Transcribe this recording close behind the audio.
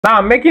Now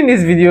I'm making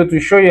this video to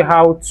show you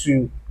how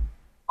to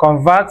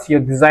convert your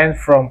design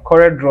from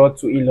CorelDraw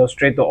to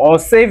Illustrator, or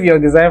save your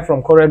design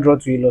from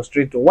CorelDraw to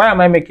Illustrator. Why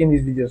am I making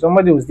this video?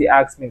 Somebody will still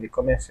ask me in the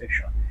comment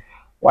section,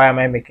 why am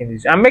I making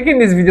this? I'm making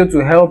this video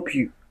to help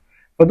you.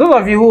 For those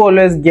of you who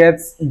always get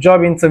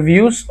job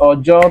interviews or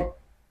job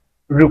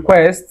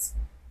requests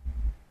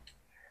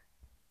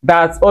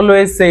that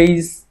always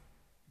says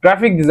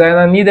graphic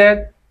designer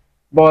needed,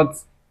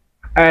 but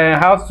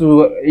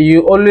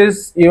you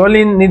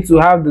only need to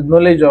have the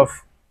knowledge of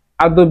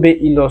Adobe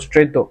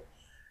Illustrator.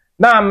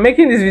 Now I'm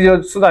making this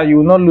video so that you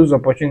will not lose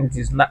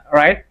opportunities,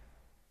 right?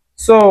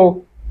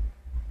 So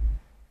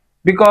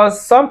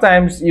because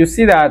sometimes you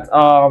see that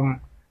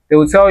they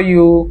will tell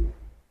you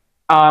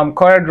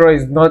CorelDraw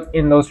is not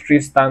industry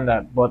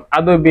standard, but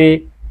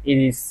Adobe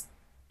is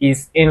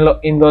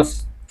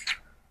industry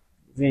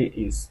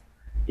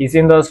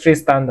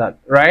standard,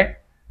 right?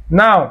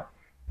 Now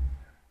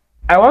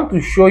I want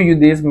to show you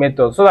this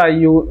method so that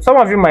some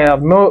of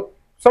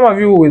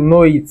you will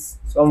know it,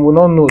 some will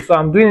not know. So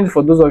I'm doing it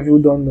for those of you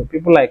who don't know,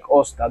 people like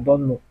us that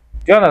don't know.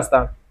 Do you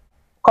understand?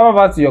 Come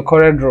over to your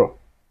CorelDraw.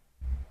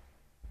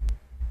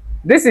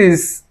 This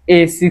is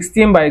a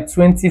 16 by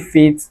 20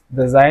 feet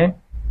design,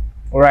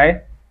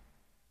 right?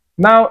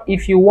 Now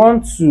if you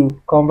want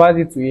to convert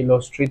it to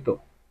Illustrator,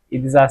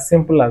 it is as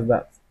simple as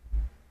that.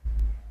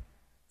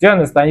 Do you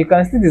understand? You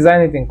can still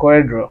design it in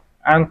CorelDraw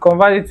and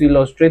convert it to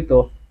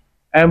Illustrator,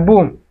 and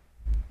boom,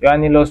 you're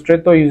an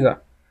Illustrator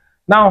user.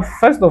 Now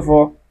first of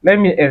all, let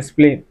me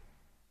explain.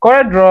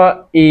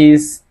 CorelDraw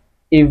is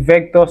a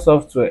vector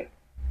software.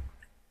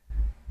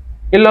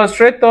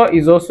 Illustrator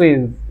is also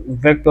a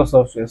vector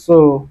software,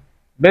 so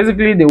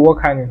basically they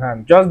work hand in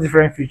hand, just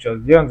different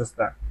features. Do you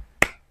understand?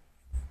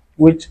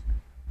 Which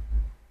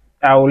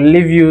I will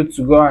leave you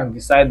to go and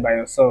decide by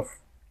yourself,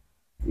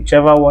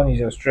 whichever one is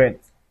your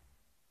strength.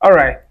 All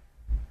right,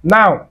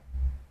 now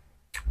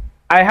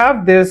I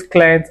have this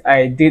client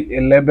I did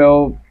a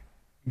label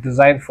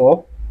design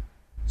for.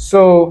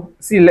 So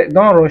see,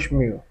 don't rush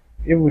me.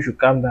 People should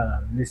calm down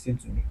and listen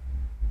to me.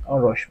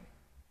 Don't rush me.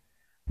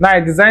 Now I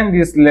designed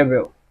this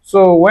label.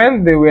 So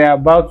when they were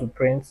about to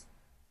print,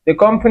 the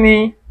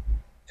company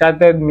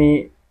chatted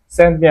me,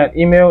 sent me an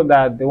email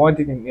that they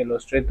wanted in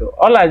Illustrator.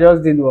 All I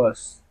just did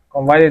was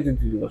convert it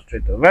to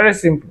Illustrator. Very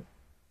simple,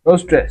 no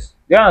stress.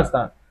 Do you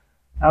understand?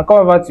 I'll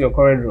come over to your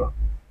CorelDraw.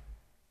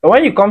 So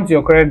when you come to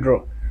your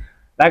CorelDraw,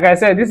 like I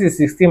said, this is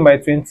 16 by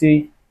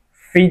 20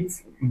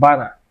 feet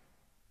banner.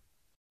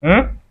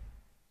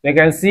 You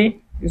can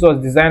see this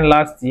was designed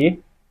last year.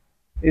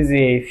 This is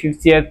a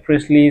 50th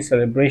Presley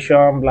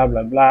celebration, blah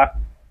blah blah,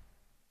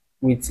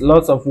 with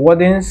lots of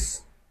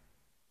wordings,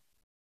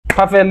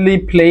 perfectly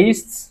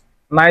placed,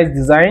 nice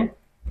design,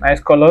 nice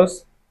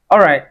colors. All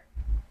right,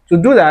 to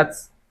do that,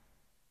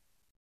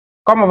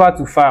 come over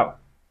to File,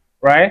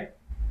 right?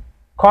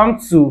 Come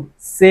to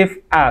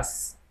Save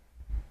As.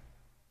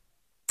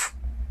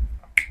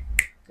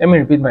 Let me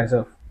repeat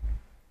myself.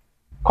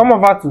 Come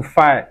over to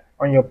File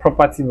on your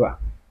property bar,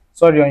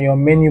 sorry, on your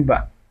menu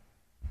bar.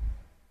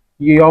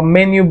 Your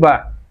menu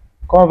bar,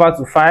 come over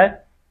to File,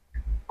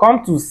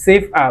 come to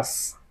Save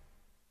As.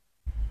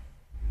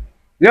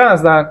 Do you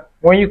understand?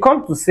 When you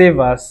come to Save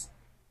As,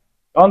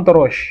 don't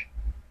rush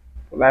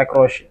like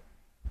rushing.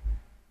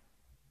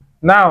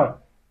 Now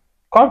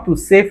come to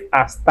Save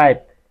As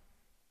Type.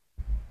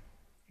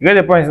 You get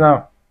the point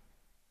now?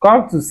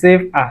 Come to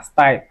Save As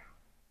Type.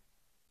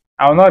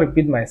 I will not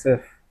repeat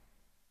myself.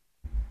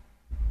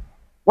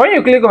 When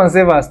you click on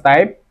Save As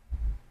Type,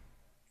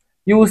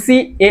 you will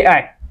see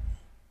AI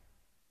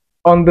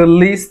on the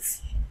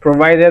list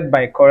provided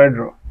by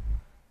CorelDraw.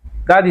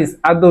 That is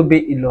Adobe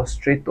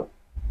Illustrator.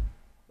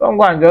 Don't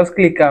go and just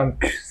click and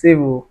save.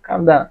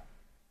 Calm down.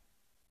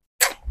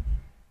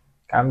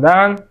 Calm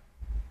down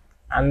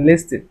and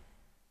listen.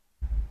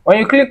 When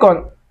you click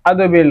on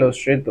Adobe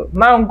Illustrator,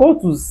 now go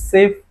to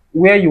save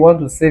where you want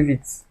to save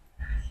it.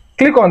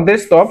 Click on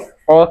desktop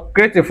or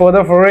create a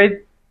folder for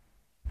it.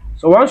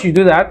 So once you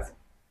do that,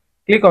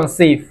 click on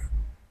save.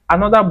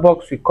 Another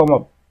box will come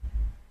up,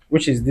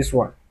 which is this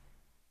one.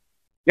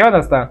 You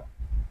understand?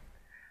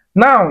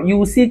 Now you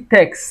will see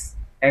text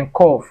and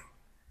curve.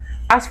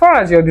 As far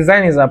as your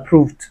design is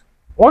approved,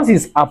 once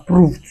it's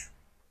approved,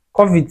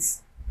 curve it.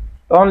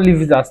 Don't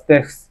leave it as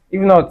text.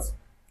 If not,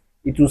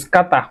 it will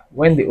scatter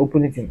when they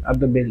open it in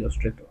Adobe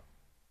Illustrator.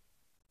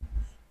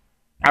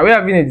 Are we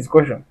having a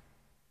discussion?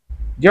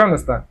 Do you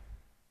understand?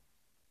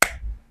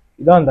 If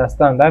you don't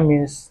understand, that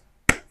means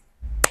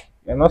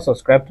you're not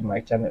subscribed to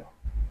my channel.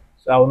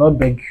 So I will not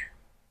beg you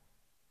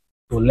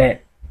to learn.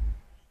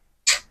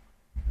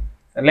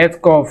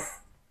 Select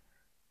curve.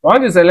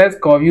 Once you select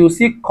curve, you will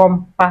see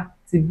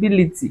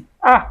compatibility.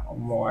 I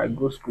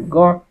go school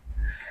gone.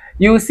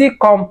 You will see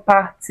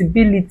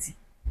compatibility.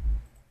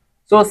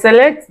 So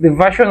select the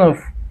version of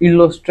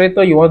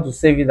Illustrator you want to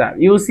save it at.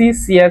 You will see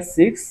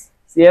CS6,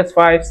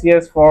 CS5,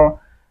 CS4.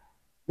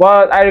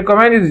 But I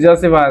recommend you to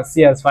just save as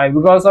CS5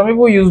 because some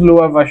people use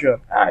lower version.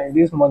 In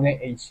this modern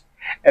age,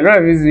 a lot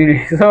of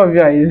you, some of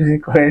you are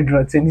using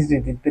CorelDraw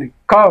 2023.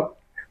 Come.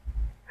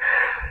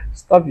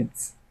 Stop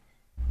it.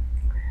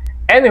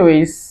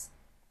 Anyways,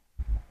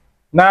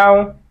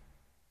 now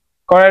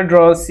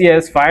CorelDraw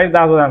CS5,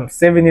 that's what I'm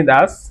saving it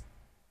as.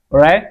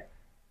 Alright,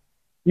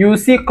 you will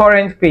see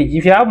current page.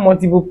 If you have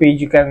multiple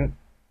pages, you can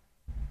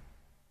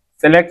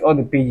select all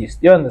the pages.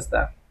 Do you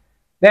understand?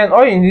 Then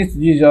all you need to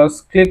do is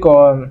just click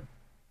on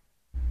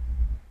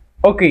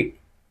OK.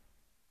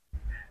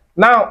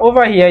 Now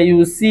over here you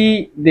will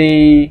see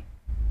it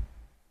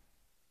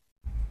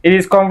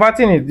is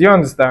converting it. Do you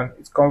understand?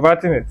 It's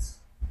converting it.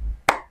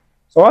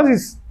 So once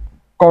it's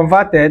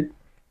converted,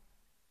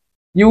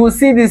 you will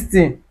see this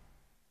thing.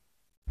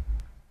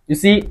 You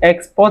see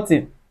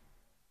exporting.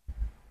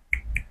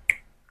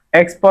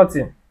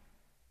 Exporting.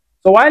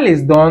 So while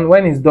it's done,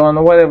 when it's done,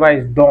 or whatever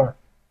is done,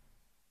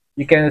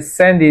 you can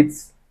send it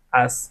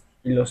as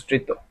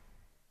Illustrator.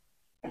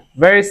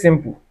 Very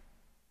simple.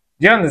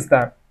 Do you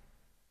understand?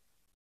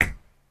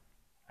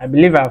 I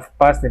believe I've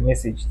passed the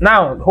message.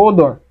 Now hold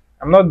on,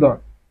 I'm not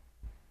done.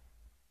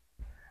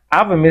 I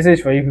have a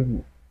message for you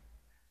people.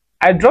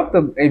 I dropped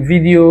a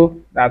video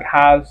that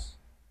has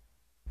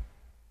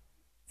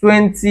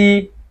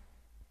 28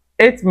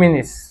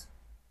 minutes.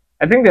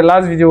 I think the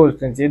last video was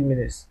 28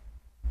 minutes.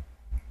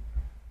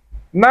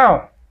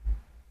 Now,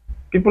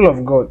 people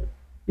of God,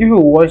 if you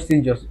watched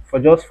it for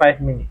just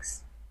 5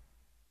 minutes,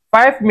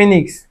 5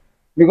 minutes,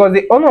 because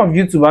the owner of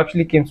YouTube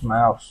actually came to my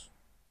house.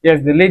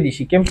 Yes, the lady,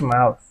 she came to my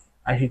house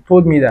and she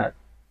told me that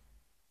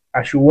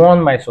I should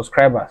warn my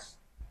subscribers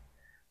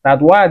that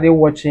why are they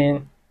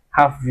watching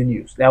half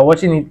videos? They are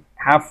watching it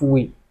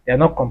halfway. They are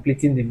not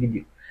completing the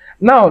video.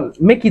 Now,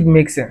 make it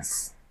make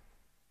sense.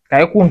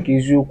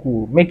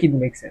 Make it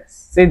make sense.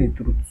 Say the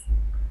truth.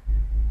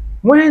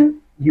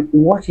 When you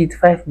watch it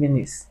 5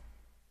 minutes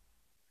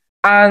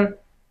and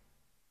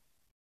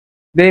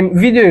the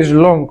video is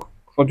long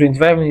for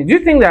 25 minutes, do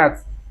you think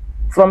that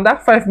from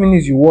that 5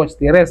 minutes you watch,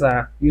 the rest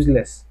are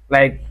useless?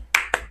 Like,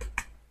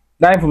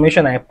 that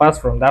information I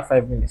passed from that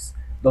 5 minutes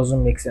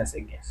doesn't make sense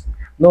again.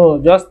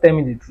 No, just tell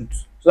me the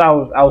truth.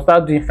 So I'll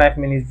start doing 5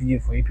 minutes video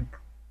for you people.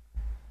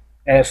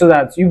 So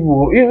that you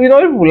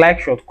know, people like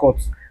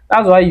shortcuts.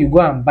 That's why you go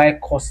and buy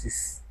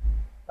courses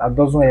that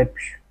doesn't help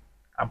you.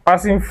 I'm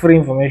passing free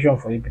information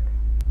for you people.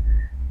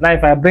 Now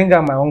if I bring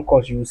out my own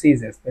course, you will say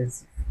it's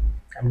expensive.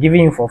 I'm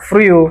giving you for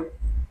free. Oh.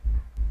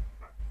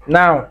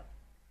 Now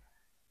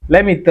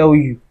let me tell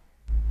you,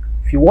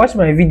 if you watch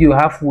my video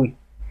halfway,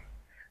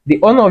 the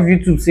owner of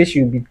YouTube says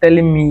she will be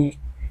telling me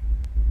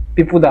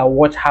people that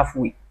watch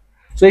halfway.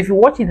 So if you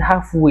watch it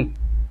halfway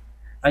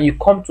and you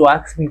come to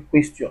ask me a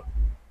question,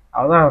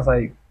 I'll not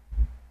answer you.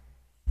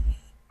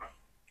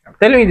 I'm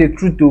telling you the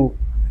truth though.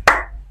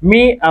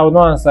 Me, I will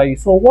not answer you.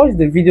 So watch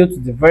the video to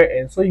the very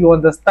end so you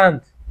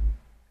understand.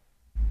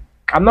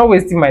 I'm not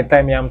wasting my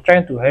time here. I'm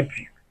trying to help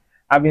you.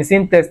 I've been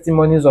seeing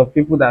testimonies of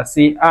people that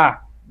say,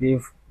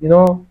 they've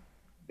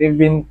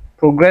been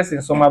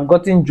progressing. Some have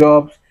gotten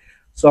jobs,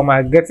 some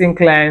are getting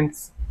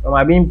clients, some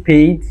are being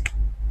paid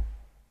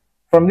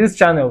from this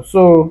channel.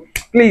 So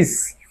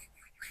please,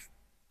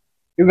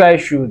 you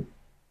guys should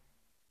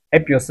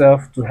help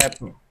yourself to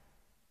help me.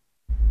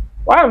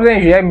 What I'm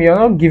saying, you help me, you're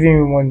not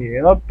giving me money,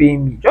 you're not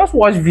paying me. Just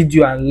watch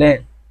video and learn.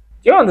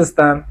 Do you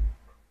understand?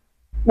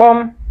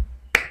 Boom.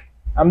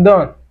 I'm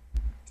done.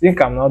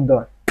 Think I'm not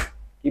done.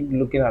 Keep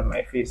looking at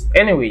my face.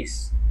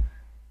 Anyways,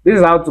 this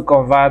is how to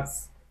convert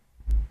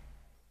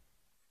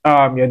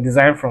your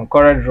design from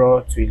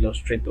CorelDraw to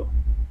Illustrator,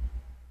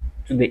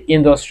 to the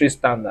industry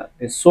standard,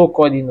 the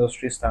so-called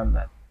industry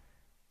standard.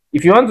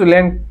 If you want to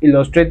learn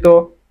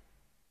Illustrator,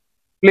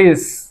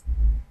 please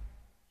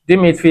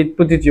dim it fit,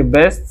 put it your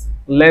best,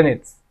 learn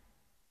it.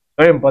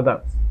 Very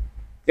important.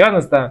 You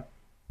understand?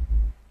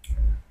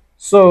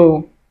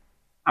 So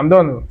I'm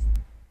done.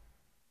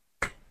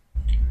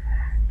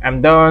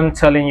 I'm done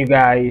telling you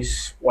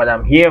guys what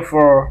I'm here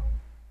for,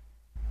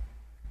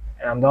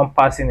 and I'm done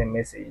passing a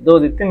message. Though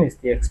the thing is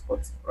still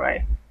exporting,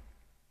 right?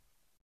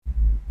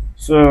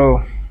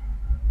 So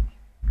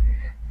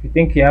if you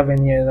think you have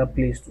any other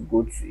place to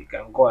go to, you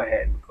can go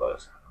ahead,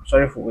 because I'm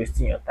sorry for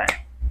wasting your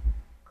time.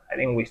 I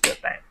didn't waste your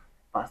time.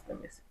 Pass the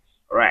message.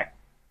 Alright.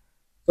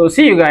 So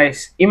see you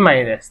guys in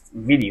my next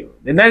video.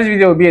 The next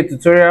video will be a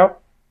tutorial.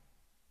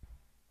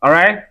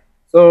 Alright.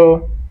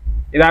 So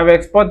it have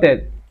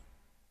exported.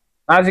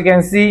 As you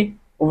can see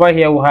over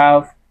here, we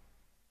have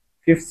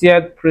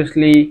 50th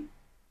Presley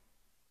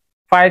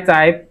file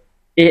type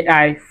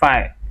AI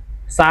file,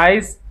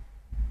 size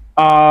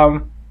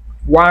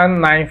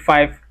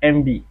 195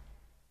 MB,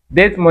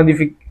 date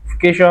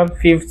modification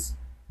 5th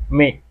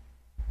May.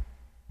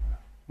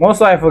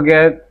 Also, I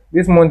forget,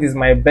 this month is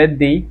my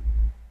birthday.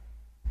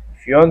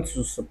 If you want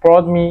to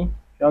support me,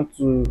 if you want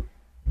to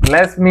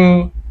bless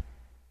me,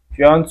 if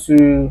you want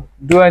to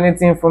do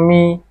anything for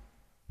me,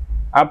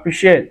 I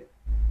appreciate.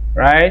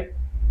 Right?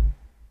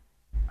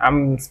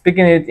 I'm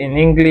speaking it in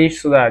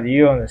English so that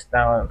you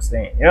understand what I'm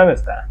saying. You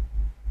understand?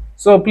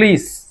 So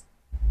please,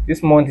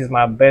 this month is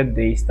my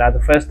birthday. Start the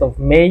 1st of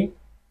May.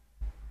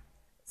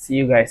 See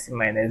you guys in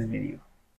my next video.